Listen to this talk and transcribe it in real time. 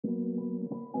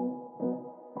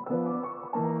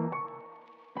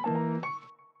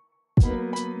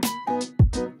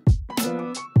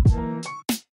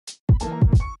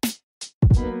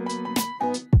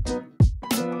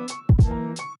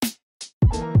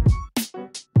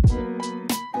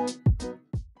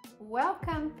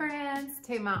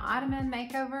to my Ottoman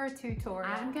makeover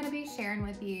tutorial. I'm going to be sharing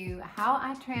with you how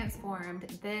I transformed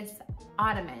this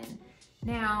Ottoman.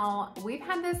 Now, we've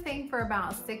had this thing for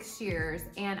about 6 years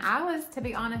and I was, to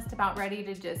be honest, about ready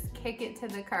to just kick it to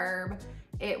the curb.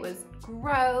 It was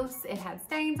gross, it had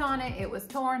stains on it, it was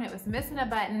torn, it was missing a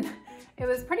button. It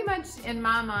was pretty much, in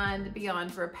my mind,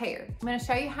 beyond repair. I'm gonna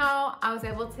show you how I was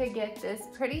able to get this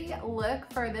pretty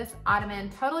look for this Ottoman,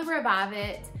 totally revive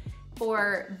it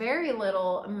for very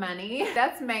little money.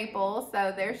 That's Maple,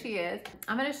 so there she is.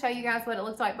 I'm gonna show you guys what it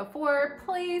looks like before.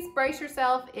 Please brace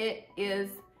yourself, it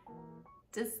is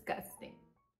disgusting.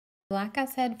 Like I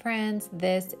said, friends,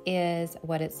 this is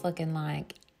what it's looking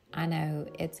like. I know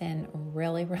it's in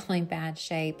really, really bad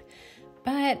shape,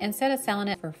 but instead of selling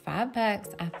it for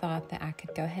 $5, I thought that I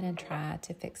could go ahead and try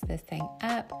to fix this thing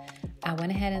up. I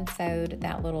went ahead and sewed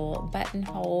that little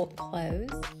buttonhole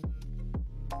closed.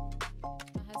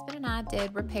 My husband and I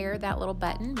did repair that little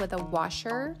button with a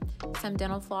washer, some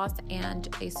dental floss,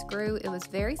 and a screw. It was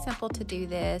very simple to do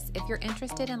this. If you're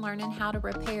interested in learning how to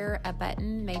repair a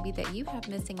button maybe that you have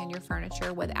missing in your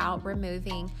furniture without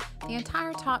removing the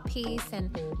entire top piece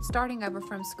and starting over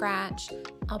from scratch,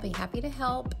 I'll be happy to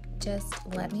help. Just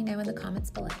let me know in the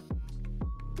comments below.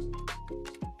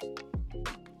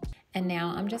 And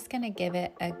now I'm just gonna give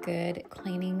it a good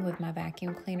cleaning with my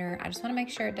vacuum cleaner. I just wanna make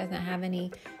sure it doesn't have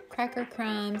any cracker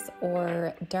crumbs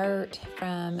or dirt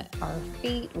from our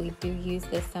feet. We do use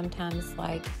this sometimes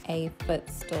like a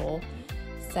footstool.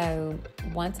 So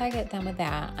once I get done with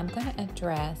that, I'm gonna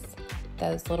address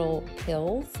those little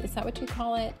pills. Is that what you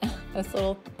call it? Those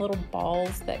little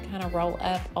balls that kind of roll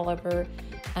up all over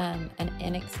an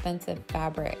inexpensive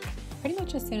fabric. Pretty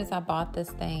much as soon as I bought this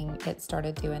thing, it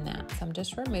started doing that. So I'm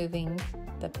just removing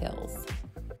the pills.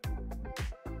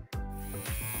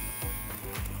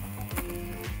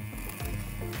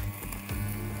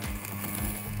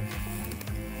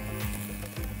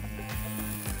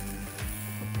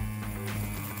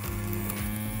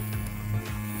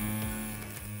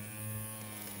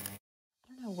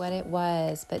 What it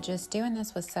was, but just doing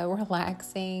this was so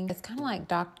relaxing. It's kind of like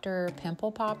Dr.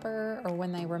 Pimple Popper, or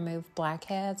when they remove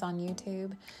blackheads on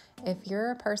YouTube. If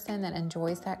you're a person that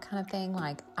enjoys that kind of thing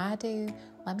like I do,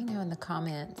 let me know in the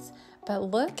comments. But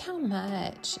look how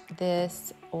much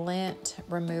this lint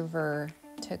remover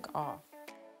took off.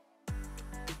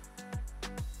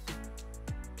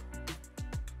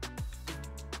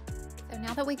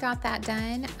 Now that we got that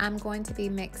done, I'm going to be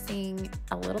mixing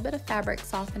a little bit of fabric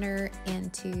softener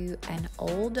into an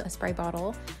old spray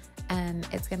bottle.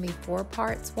 It's going to be 4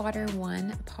 parts water,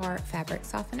 1 part fabric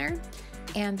softener.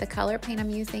 And the color paint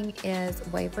I'm using is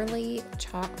Waverly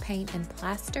Chalk Paint and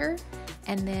Plaster.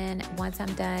 And then once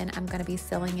I'm done, I'm going to be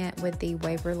sealing it with the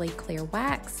Waverly Clear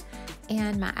Wax.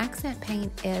 And my accent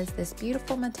paint is this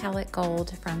beautiful metallic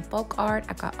gold from Folk Art.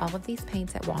 I got all of these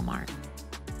paints at Walmart.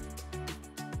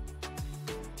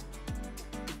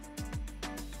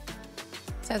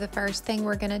 So the first thing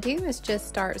we're gonna do is just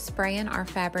start spraying our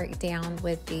fabric down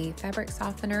with the fabric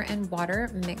softener and water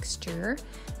mixture.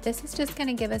 This is just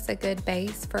gonna give us a good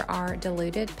base for our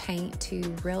diluted paint to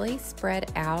really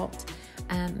spread out.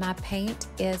 My paint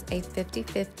is a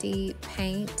 50-50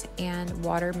 paint and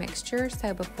water mixture.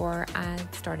 So before I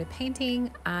started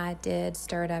painting, I did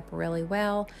stir it up really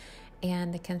well.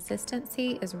 And the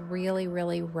consistency is really,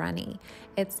 really runny.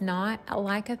 It's not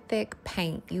like a thick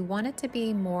paint. You want it to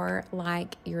be more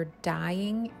like you're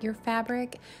dyeing your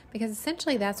fabric, because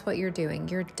essentially that's what you're doing.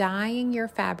 You're dyeing your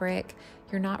fabric.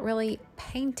 You're not really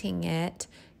painting it.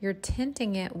 You're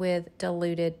tinting it with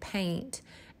diluted paint.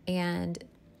 And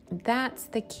that's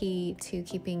the key to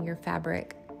keeping your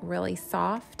fabric really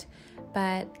soft.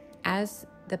 But as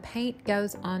the paint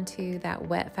goes onto that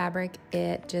wet fabric,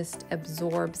 it just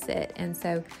absorbs it. And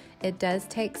so it does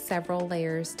take several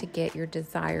layers to get your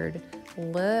desired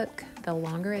look. The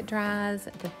longer it dries,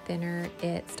 the thinner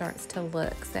it starts to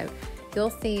look. So you'll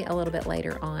see a little bit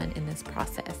later on in this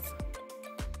process.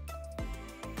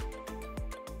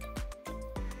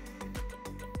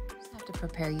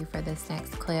 Prepare you for this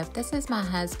next clip. This is my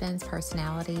husband's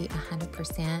personality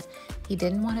 100%. He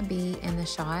didn't want to be in the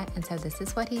shot, and so this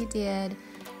is what he did.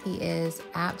 He is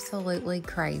absolutely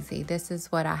crazy. This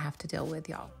is what I have to deal with,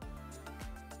 y'all.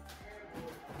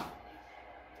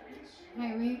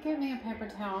 Hey, will you give me a paper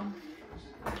towel,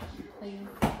 please?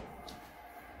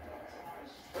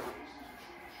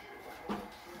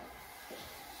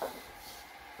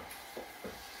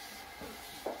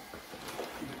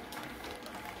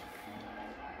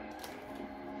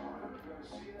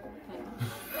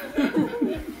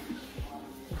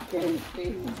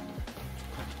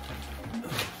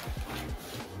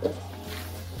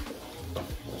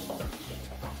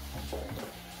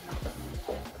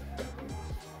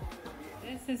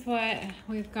 is what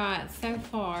we've got so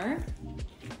far.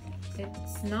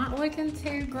 It's not looking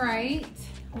too great,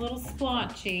 a little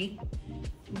splotchy,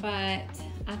 but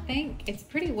I think it's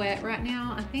pretty wet right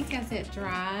now. I think as it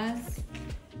dries,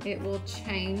 it will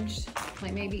change,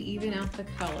 like maybe even out the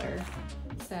color.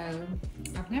 So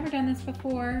I've never done this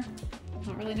before.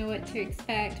 Don't really know what to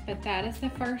expect, but that is the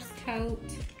first coat.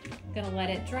 I'm gonna let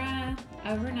it dry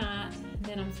overnight.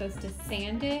 Then I'm supposed to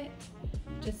sand it,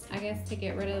 just I guess to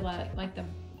get rid of like the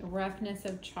roughness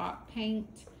of chalk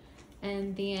paint.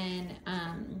 And then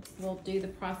we'll do the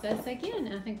process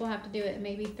again. I think we'll have to do it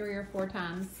maybe 3 or 4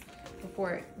 times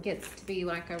before it gets to be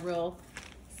like a real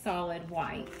solid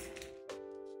white.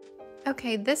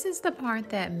 Okay, this is the part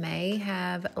that may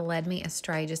have led me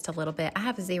astray just a little bit. I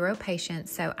have zero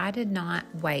patience, so I did not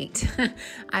wait.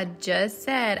 I just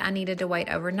said I needed to wait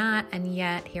overnight, and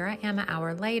yet here I am an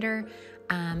hour later,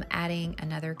 adding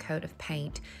another coat of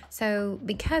paint. So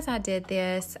because I did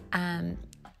this,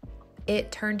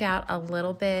 it turned out a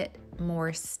little bit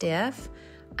more stiff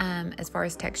as far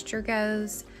as texture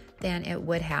goes than it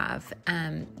would have.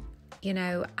 You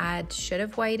know, I should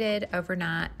have waited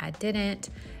overnight. I didn't.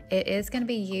 It is going to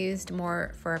be used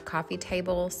more for a coffee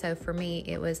table, so for me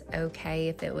it was okay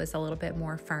if it was a little bit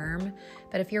more firm.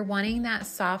 But if you're wanting that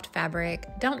soft fabric,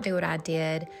 don't do what I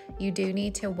did. You do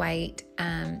need to wait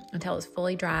until it's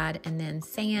fully dried and then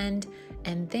sand,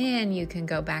 and then you can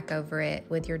go back over it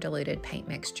with your diluted paint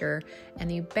mixture, and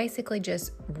you basically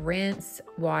just rinse,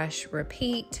 wash,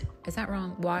 repeat. Is that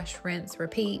wrong? Wash, rinse,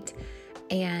 repeat,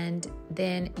 and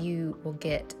then you will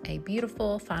get a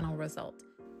beautiful final result.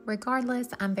 Regardless,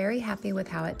 I'm very happy with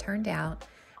how it turned out.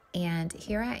 And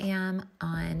here I am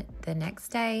on the next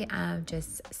day. I've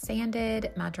just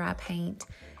sanded my dry paint,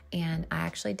 and I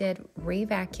actually did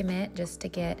re-vacuum it just to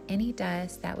get any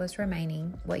dust that was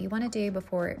remaining. What you want to do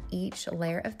before each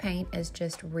layer of paint is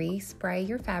just re-spray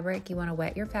your fabric. You want to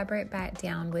wet your fabric back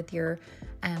down with your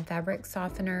fabric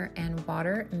softener and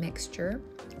water mixture.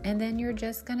 And then you're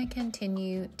just going to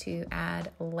continue to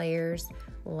add layers,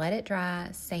 let it dry,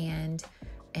 sand,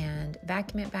 and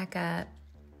vacuum it back up,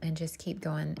 and just keep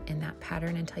going in that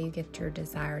pattern until you get your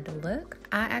desired look.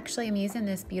 I actually am using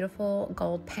this beautiful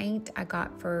gold paint I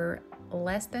got for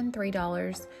less than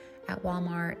 $3 at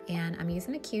Walmart, and I'm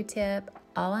using a Q-tip.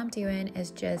 All I'm doing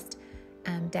is just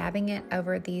dabbing it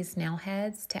over these nail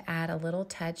heads to add a little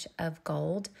touch of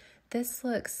gold. This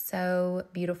looks so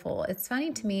beautiful. It's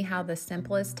funny to me how the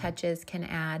simplest touches can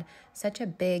add such a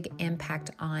big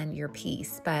impact on your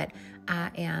piece, but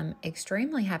I am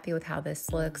extremely happy with how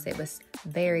this looks. It was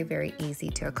very, very easy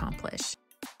to accomplish.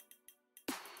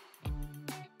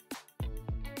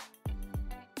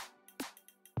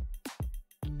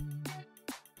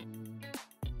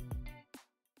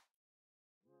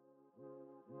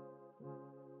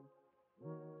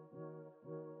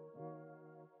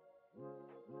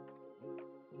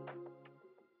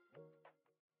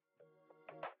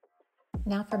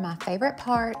 Now for my favorite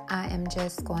part, I am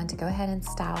just going to go ahead and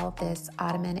style this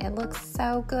ottoman. It looks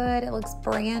so good. It looks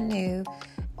brand new.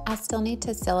 I still need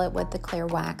to seal it with the clear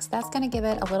wax. That's going to give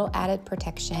it a little added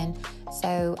protection.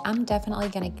 So I'm definitely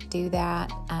going to do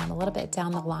that a little bit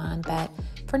down the line. But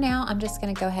for now, I'm just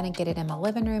going to go ahead and get it in my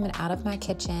living room and out of my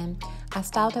kitchen. I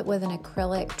styled it with an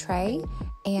acrylic tray,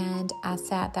 and I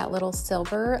sat that little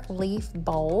silver leaf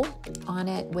bowl on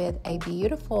it with a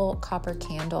beautiful copper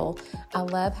candle. I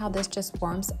love how this just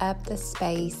warms up the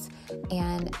space,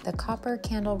 and the copper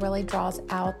candle really draws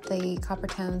out the copper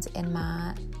tones in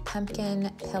my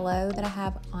pumpkin pillow that I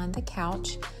have on the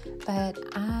couch. But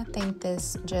I think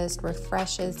this just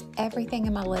refreshes everything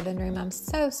in my living room. I'm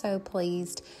so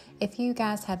pleased. If you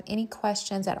guys have any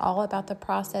questions at all about the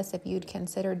process, if you'd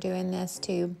consider doing this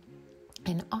to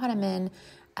an ottoman,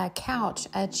 a couch,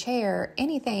 a chair,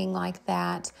 anything like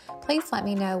that, please let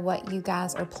me know what you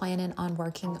guys are planning on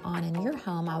working on in your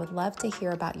home. I would love to hear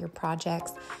about your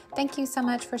projects. Thank you so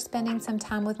much for spending some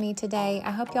time with me today. I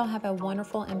hope y'all have a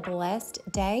wonderful and blessed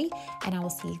day, and I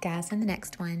will see you guys in the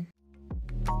next one.